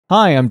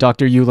Hi, I'm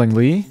Dr. Yu-Ling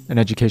Lee, an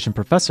education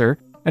professor,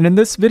 and in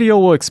this video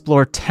we'll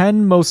explore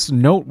 10 most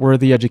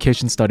noteworthy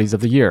education studies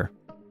of the year.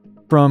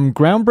 From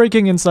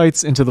groundbreaking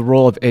insights into the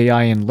role of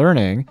AI in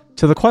learning,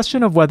 to the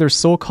question of whether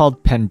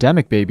so-called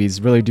pandemic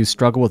babies really do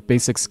struggle with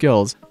basic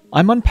skills,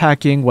 I'm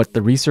unpacking what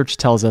the research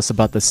tells us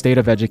about the state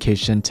of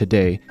education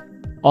today.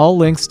 All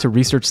links to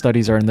research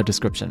studies are in the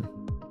description.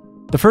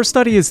 The first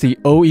study is the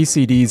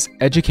OECD's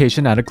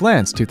Education at a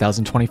Glance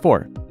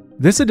 2024.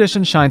 This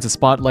edition shines a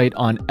spotlight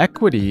on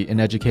equity in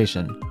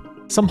education.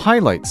 Some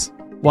highlights.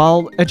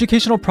 While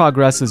educational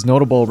progress is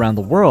notable around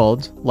the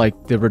world,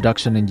 like the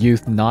reduction in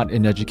youth not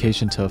in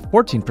education to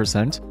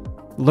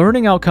 14%,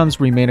 learning outcomes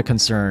remain a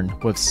concern,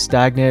 with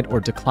stagnant or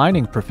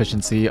declining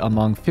proficiency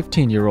among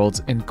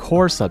 15-year-olds in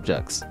core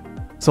subjects.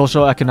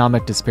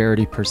 Socioeconomic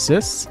disparity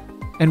persists,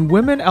 and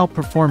women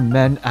outperform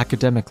men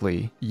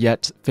academically,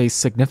 yet face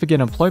significant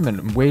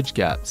employment and wage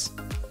gaps.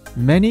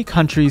 Many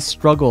countries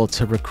struggle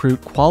to recruit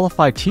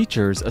qualified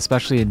teachers,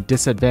 especially in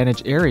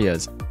disadvantaged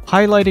areas,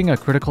 highlighting a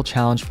critical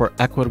challenge for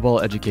equitable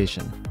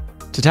education.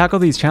 To tackle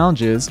these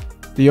challenges,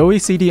 the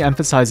OECD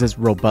emphasizes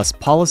robust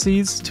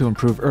policies to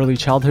improve early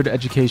childhood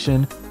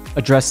education,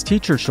 address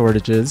teacher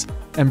shortages,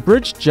 and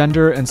bridge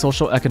gender and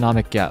social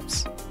economic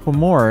gaps. For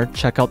more,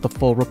 check out the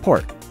full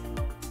report.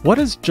 What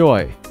is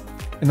joy?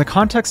 In the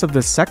context of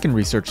this second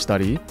research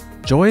study,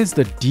 joy is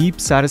the deep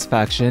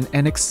satisfaction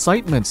and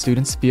excitement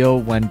students feel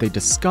when they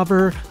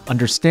discover,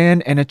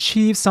 understand, and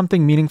achieve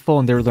something meaningful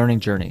in their learning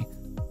journey.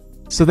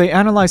 So they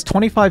analyzed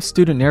 25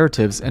 student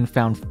narratives and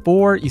found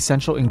 4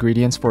 essential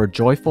ingredients for a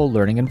joyful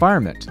learning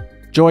environment.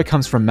 Joy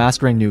comes from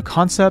mastering new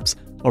concepts,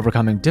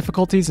 overcoming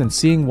difficulties, and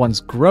seeing one's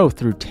growth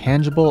through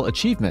tangible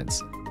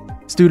achievements.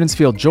 Students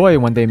feel joy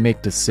when they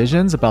make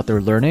decisions about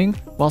their learning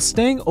while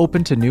staying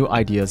open to new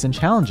ideas and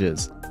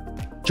challenges.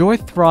 Joy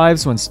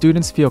thrives when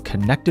students feel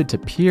connected to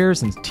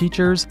peers and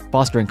teachers,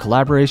 fostering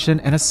collaboration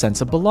and a sense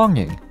of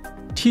belonging.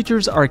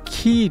 Teachers are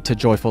key to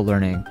joyful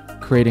learning,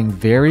 creating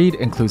varied,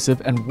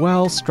 inclusive, and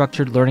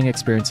well-structured learning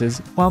experiences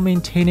while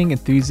maintaining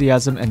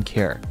enthusiasm and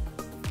care.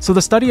 So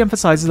the study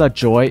emphasizes that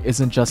joy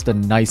isn't just a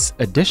nice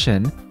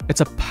addition,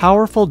 it's a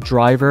powerful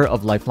driver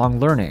of lifelong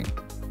learning.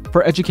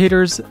 For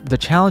educators, the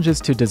challenge is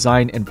to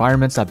design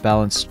environments that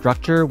balance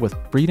structure with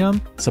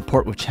freedom,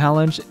 support with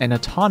challenge, and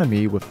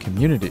autonomy with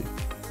community.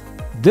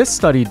 This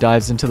study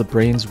dives into the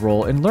brain's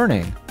role in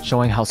learning,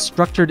 showing how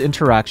structured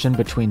interaction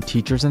between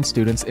teachers and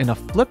students in a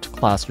flipped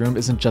classroom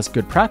isn't just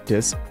good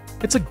practice,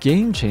 it's a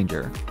game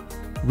changer.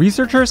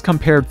 Researchers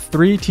compared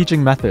 3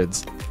 teaching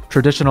methods: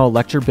 traditional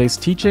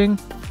lecture-based teaching,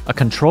 a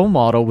control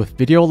model with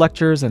video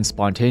lectures and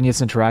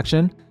spontaneous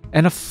interaction,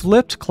 and a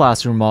flipped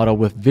classroom model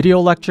with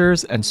video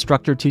lectures and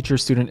structured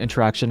teacher-student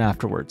interaction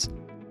afterwards.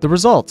 The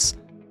results: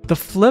 the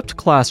flipped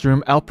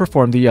classroom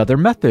outperformed the other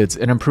methods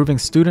in improving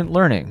student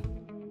learning.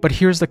 But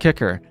here's the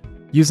kicker.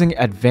 Using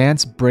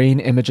advanced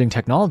brain imaging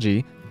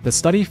technology, the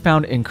study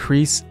found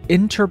increased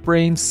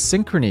Interbrain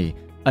Synchrony,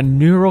 a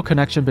neural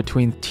connection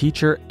between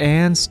teacher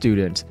and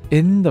student,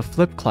 in the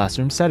flipped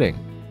classroom setting.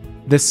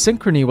 This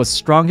synchrony was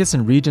strongest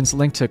in regions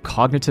linked to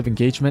cognitive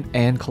engagement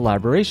and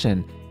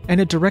collaboration, and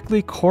it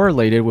directly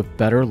correlated with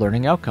better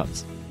learning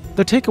outcomes.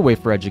 The takeaway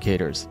for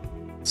educators: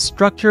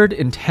 structured,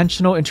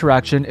 intentional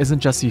interaction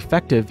isn't just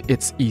effective,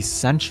 it's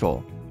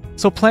essential.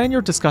 So plan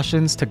your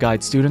discussions to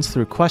guide students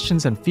through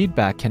questions, and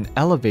feedback can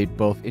elevate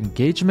both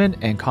engagement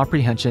and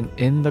comprehension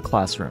in the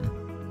classroom.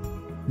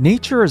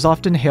 Nature is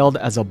often hailed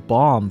as a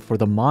balm for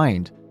the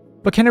mind,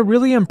 but can it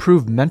really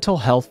improve mental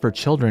health for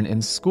children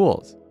in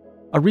schools?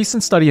 A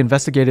recent study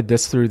investigated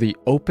this through the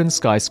Open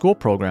Sky School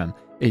program,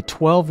 a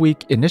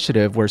 12-week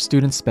initiative where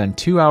students spend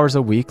 2 hours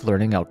a week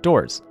learning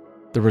outdoors.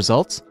 The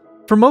results?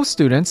 For most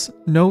students,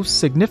 no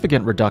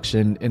significant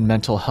reduction in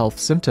mental health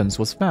symptoms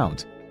was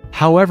found.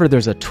 However,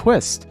 there's a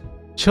twist.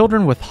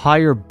 Children with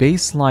higher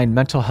baseline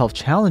mental health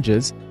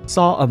challenges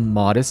saw a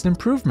modest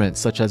improvement,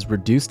 such as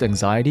reduced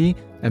anxiety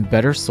and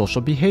better social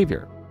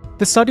behavior.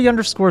 The study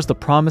underscores the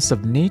promise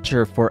of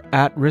nature for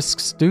at-risk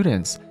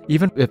students,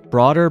 even if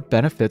broader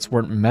benefits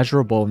weren't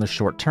measurable in the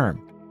short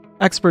term.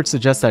 Experts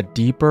suggest that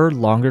deeper,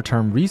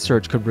 longer-term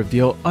research could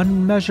reveal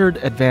unmeasured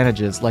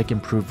advantages like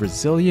improved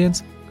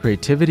resilience,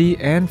 creativity,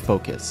 and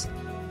focus.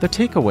 The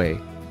takeaway: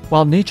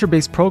 while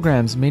nature-based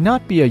programs may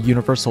not be a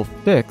universal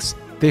fix,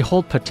 they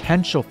hold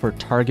potential for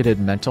targeted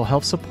mental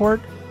health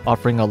support,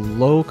 offering a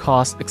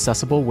low-cost,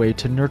 accessible way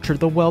to nurture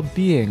the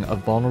well-being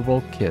of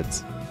vulnerable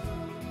kids.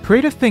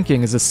 Creative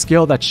thinking is a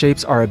skill that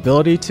shapes our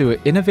ability to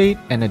innovate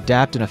and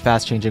adapt in a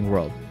fast-changing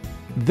world.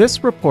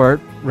 This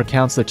report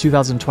recounts the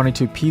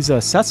 2022 PISA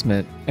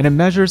assessment, and it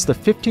measures the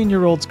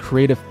 15-year-olds'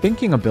 creative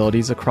thinking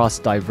abilities across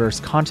diverse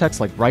contexts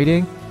like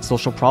writing,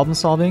 social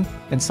problem-solving,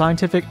 and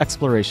scientific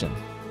exploration.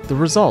 The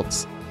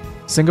results: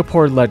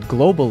 Singapore led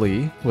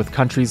globally, with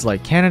countries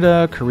like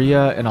Canada,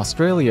 Korea, and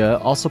Australia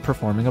also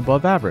performing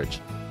above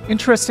average.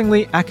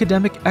 Interestingly,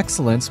 academic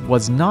excellence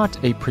was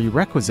not a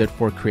prerequisite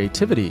for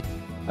creativity.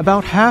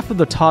 About half of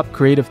the top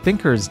creative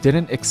thinkers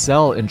didn't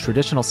excel in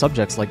traditional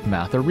subjects like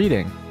math or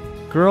reading.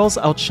 girls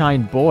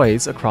outshine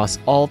boys across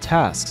all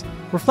tasks,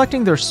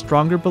 reflecting their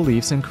stronger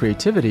beliefs in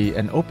creativity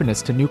and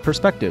openness to new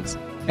perspectives.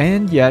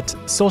 And yet,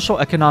 social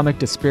economic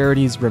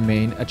disparities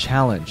remain a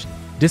challenge.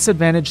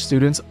 Disadvantaged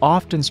students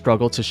often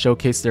struggle to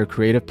showcase their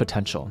creative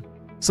potential.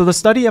 So the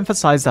study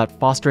emphasized that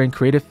fostering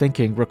creative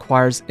thinking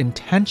requires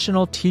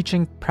intentional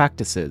teaching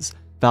practices,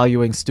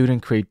 valuing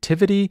student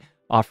creativity,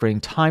 offering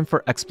time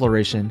for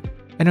exploration,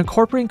 and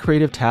incorporating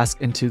creative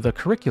tasks into the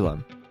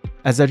curriculum.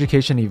 As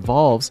education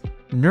evolves,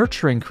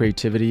 nurturing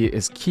creativity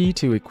is key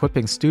to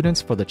equipping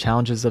students for the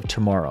challenges of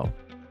tomorrow.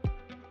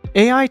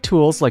 AI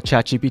tools like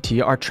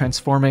ChatGPT are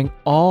transforming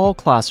all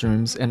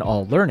classrooms and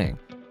all learning.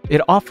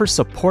 It offers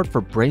support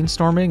for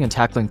brainstorming and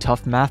tackling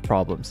tough math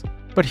problems.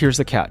 But here's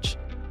the catch.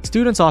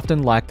 Students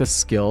often lack the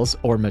skills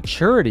or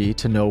maturity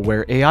to know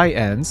where AI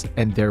ends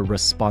and their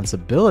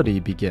responsibility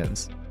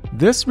begins.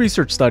 This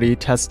research study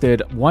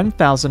tested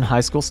 1,000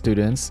 high school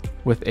students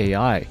with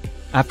AI.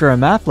 After a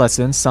math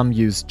lesson, some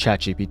used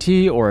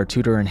ChatGPT or a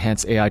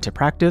tutor-enhanced AI to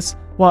practice,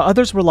 while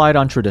others relied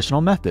on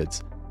traditional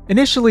methods.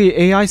 Initially,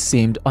 AI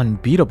seemed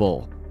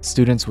unbeatable.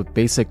 Students with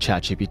basic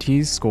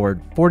ChatGPT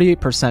scored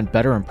 48%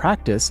 better in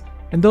practice,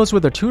 and those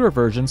with a tutor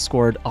version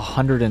scored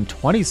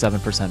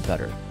 127%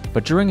 better.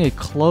 But during a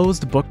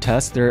closed book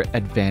test, their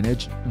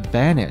advantage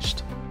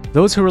vanished.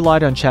 Those who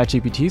relied on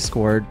ChatGPT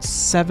scored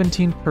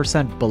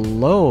 17%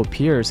 below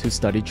peers who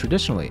studied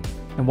traditionally.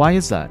 And why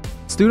is that?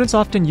 Students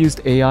often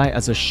used AI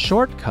as a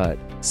shortcut,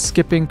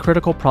 skipping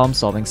critical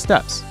problem-solving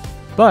steps.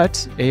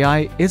 But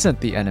AI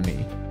isn't the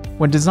enemy.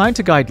 When designed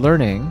to guide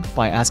learning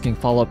by asking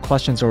follow-up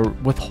questions or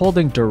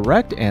withholding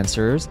direct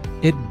answers,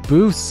 it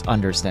boosts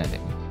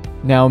understanding.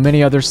 Now,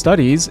 many other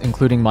studies,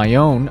 including my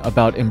own,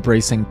 about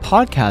embracing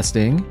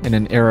podcasting in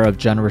an era of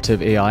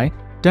generative AI,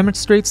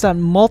 demonstrates that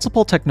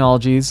multiple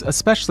technologies,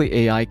 especially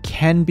AI,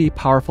 can be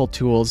powerful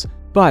tools,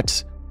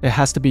 but it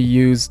has to be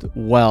used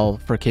well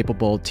for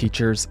capable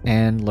teachers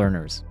and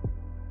learners.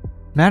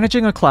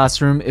 Managing a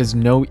classroom is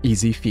no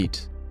easy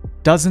feat.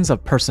 Dozens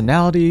of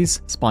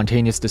personalities,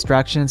 spontaneous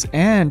distractions,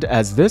 and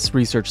as this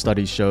research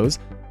study shows,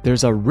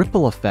 there's a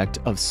ripple effect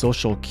of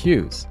social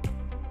cues.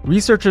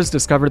 Researchers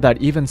discovered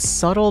that even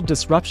subtle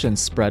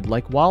disruptions spread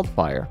like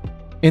wildfire.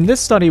 In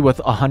this study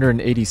with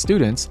 180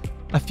 students,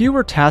 a few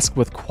were tasked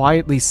with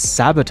quietly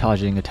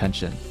sabotaging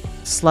attention,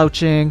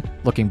 slouching,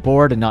 looking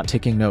bored, and not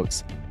taking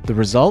notes. The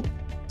result?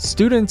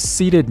 Students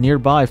seated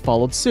nearby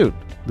followed suit,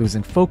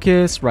 losing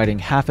focus, writing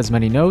half as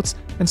many notes,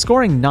 and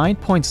scoring 9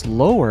 points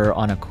lower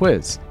on a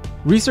quiz.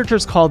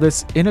 Researchers call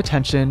this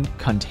inattention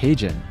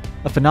contagion,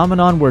 a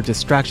phenomenon where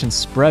distraction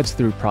spreads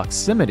through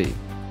proximity.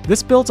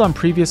 This builds on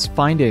previous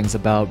findings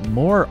about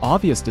more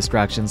obvious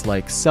distractions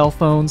like cell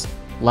phones,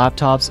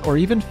 laptops, or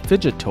even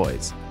fidget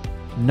toys.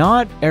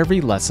 Not every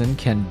lesson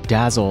can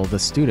dazzle the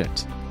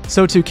student.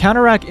 So to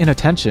counteract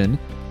inattention,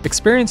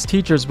 experienced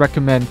teachers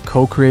recommend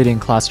co-creating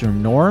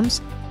classroom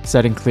norms,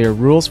 setting clear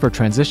rules for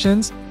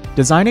transitions,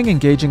 designing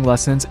engaging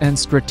lessons, and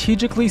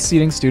strategically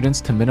seating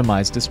students to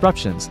minimize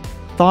disruptions.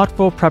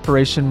 Thoughtful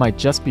preparation might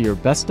just be your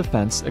best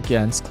defense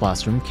against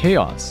classroom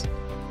chaos.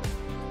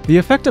 The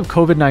effect of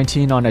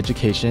COVID-19 on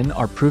education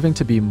are proving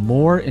to be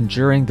more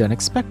enduring than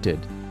expected.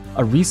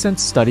 A recent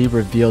study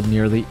revealed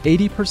nearly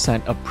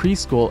 80% of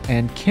preschool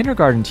and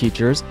kindergarten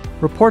teachers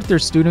report their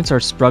students are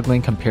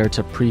struggling compared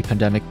to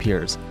pre-pandemic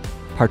peers,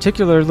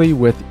 particularly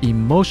with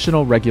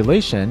emotional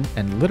regulation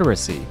and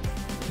literacy.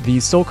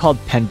 These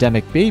so-called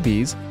pandemic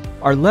babies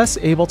are less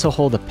able to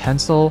hold a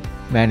pencil,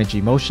 manage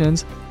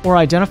emotions, or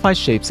identify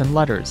shapes and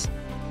letters.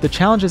 The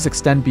challenges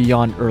extend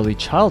beyond early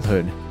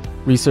childhood.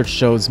 Research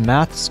shows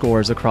math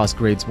scores across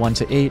grades 1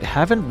 to 8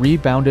 haven't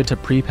rebounded to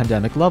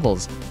pre-pandemic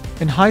levels.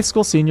 In high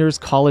school seniors,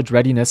 college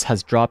readiness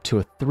has dropped to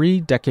a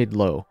 3-decade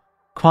low.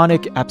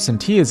 Chronic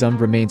absenteeism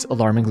remains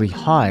alarmingly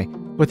high,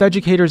 with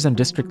educators and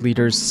district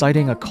leaders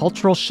citing a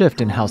cultural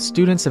shift in how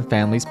students and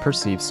families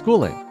perceive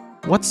schooling.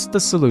 What's the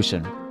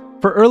solution?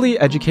 For early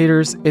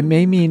educators, it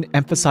may mean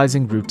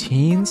emphasizing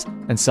routines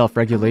and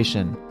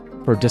self-regulation.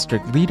 For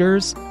district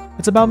leaders,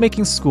 it's about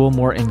making school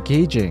more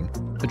engaging.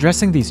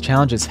 Addressing these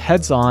challenges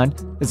heads-on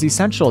is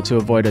essential to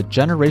avoid a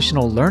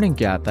generational learning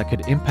gap that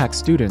could impact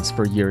students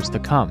for years to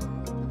come.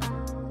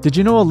 Did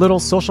you know a little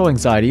social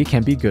anxiety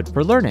can be good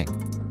for learning?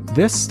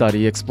 This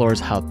study explores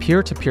how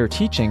peer-to-peer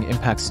teaching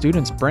impacts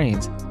students'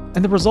 brains,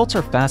 and the results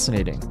are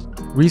fascinating.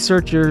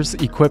 Researchers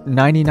equipped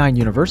 99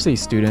 university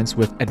students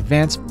with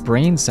advanced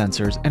brain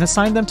sensors and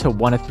assigned them to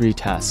one of 3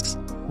 tasks: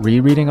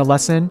 rereading a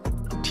lesson,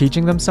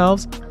 teaching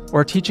themselves,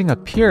 or teaching a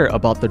peer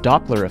about the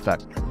Doppler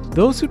effect.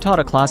 Those who taught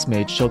a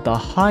classmate showed the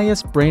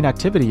highest brain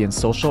activity in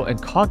social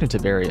and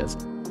cognitive areas,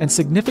 and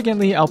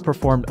significantly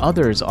outperformed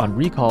others on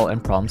recall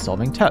and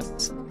problem-solving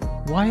tests.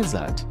 Why is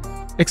that?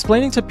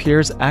 Explaining to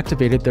peers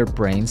activated their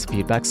brain's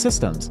feedback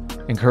systems,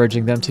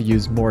 encouraging them to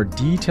use more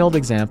detailed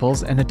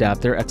examples and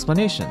adapt their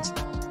explanations.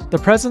 The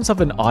presence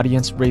of an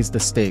audience raised the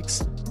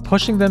stakes,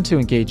 pushing them to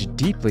engage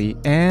deeply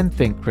and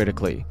think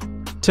critically.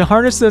 To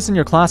harness this in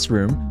your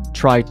classroom,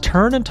 try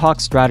turn and talk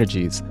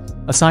strategies,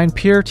 assign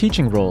peer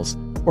teaching roles,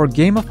 or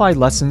gamify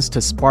lessons to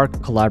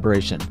spark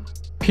collaboration.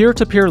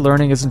 peer-to-peer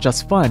learning isn't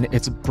just fun,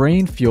 it's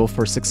brain fuel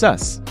for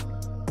success.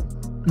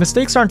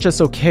 Mistakes aren't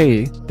just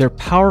okay, they're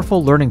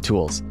powerful learning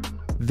tools.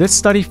 This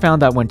study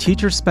found that when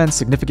teachers spend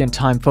significant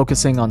time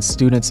focusing on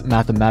students'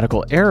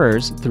 mathematical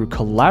errors through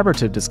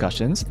collaborative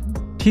discussions,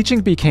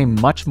 teaching became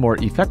much more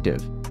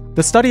effective.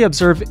 The study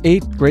observed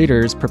 8th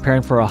graders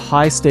preparing for a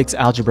high-stakes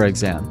algebra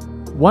exam.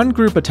 One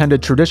group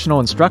attended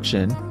traditional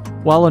instruction,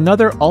 while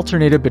another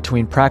alternated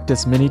between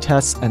practice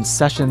mini-tests and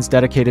sessions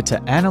dedicated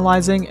to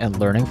analyzing and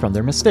learning from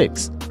their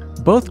mistakes.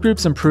 Both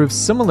groups improved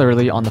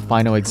similarly on the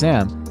final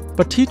exam,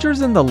 but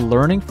teachers in the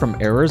learning from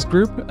errors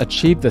group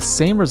achieved the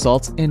same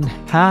results in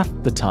half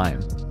the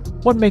time.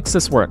 What makes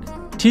this work?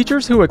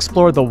 Teachers who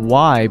explore the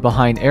why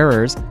behind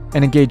errors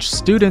and engage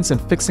students in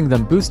fixing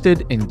them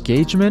boosted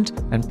engagement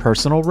and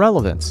personal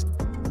relevance.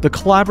 The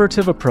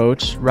collaborative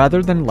approach,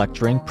 rather than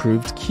lecturing,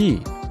 proved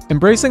key.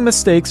 Embracing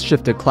mistakes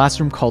shifted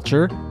classroom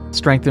culture,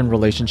 strengthened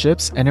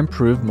relationships, and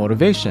improved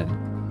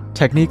motivation.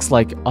 Techniques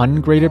like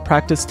ungraded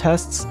practice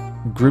tests,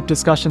 group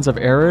discussions of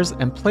errors,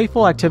 and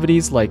playful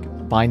activities like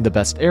Find the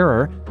Best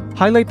Error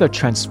highlight the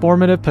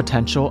transformative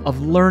potential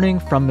of learning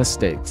from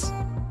mistakes.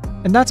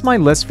 And that's my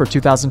list for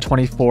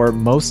 2024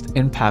 most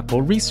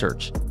impactful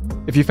research.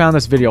 If you found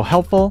this video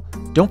helpful,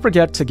 don't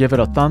forget to give it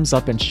a thumbs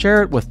up and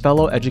share it with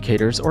fellow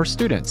educators or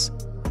students.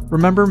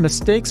 Remember,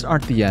 mistakes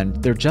aren't the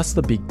end, they're just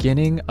the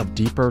beginning of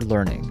deeper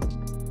learning.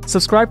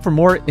 Subscribe for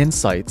more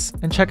insights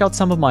and check out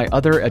some of my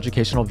other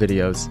educational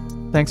videos.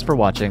 Thanks for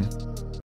watching.